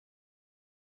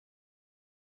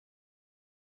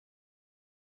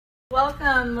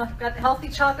welcome. We've got the Healthy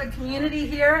Chocolate community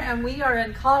here, and we are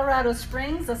in Colorado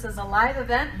Springs. This is a live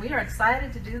event. We are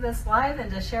excited to do this live and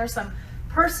to share some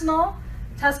personal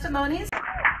testimonies.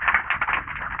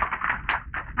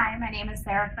 Hi, my name is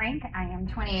Sarah Frank. I am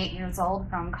 28 years old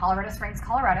from Colorado Springs,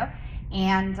 Colorado.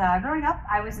 And growing up,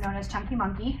 I was known as Chunky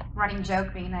Monkey, running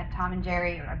joke being that Tom and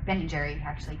Jerry, or Ben and Jerry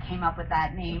actually came up with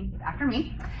that name after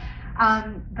me.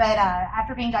 But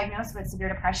after being diagnosed with severe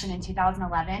depression in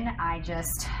 2011, I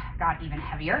just got even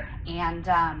heavier. And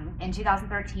in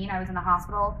 2013, I was in the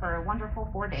hospital for a wonderful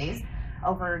 4 days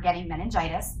over getting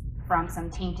meningitis from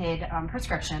some tainted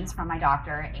prescriptions from my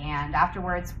doctor. And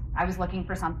afterwards, I was looking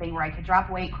for something where I could drop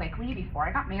weight quickly before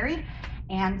I got married.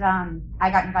 And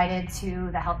I got invited to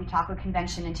the Healthy Chocolate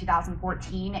Convention in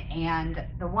 2014. And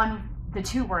the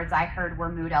two words I heard were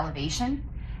mood elevation.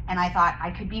 And I thought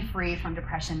I could be free from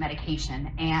depression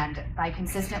medication. And by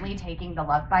consistently taking the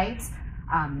Love Bites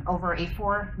over a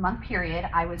 4-month period,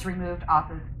 I was removed off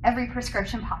of every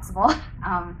prescription possible.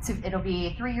 It'll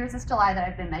be 3 years this July that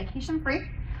I've been medication free.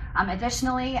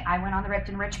 Additionally, I went on the Ripped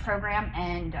and Rich program,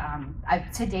 and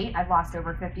to date, I've lost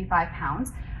over 55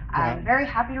 pounds. I'm very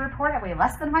happy to report I weigh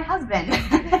less than my husband.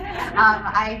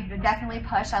 I definitely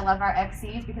push. I love our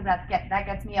XCs because that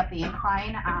gets me up the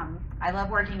incline. I love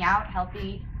working out.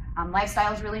 Healthy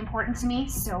lifestyle is really important to me.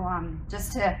 So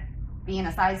just to be in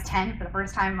a size 10 for the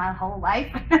first time in my whole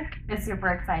life is super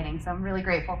exciting. So I'm really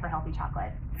grateful for Healthy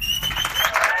Chocolate.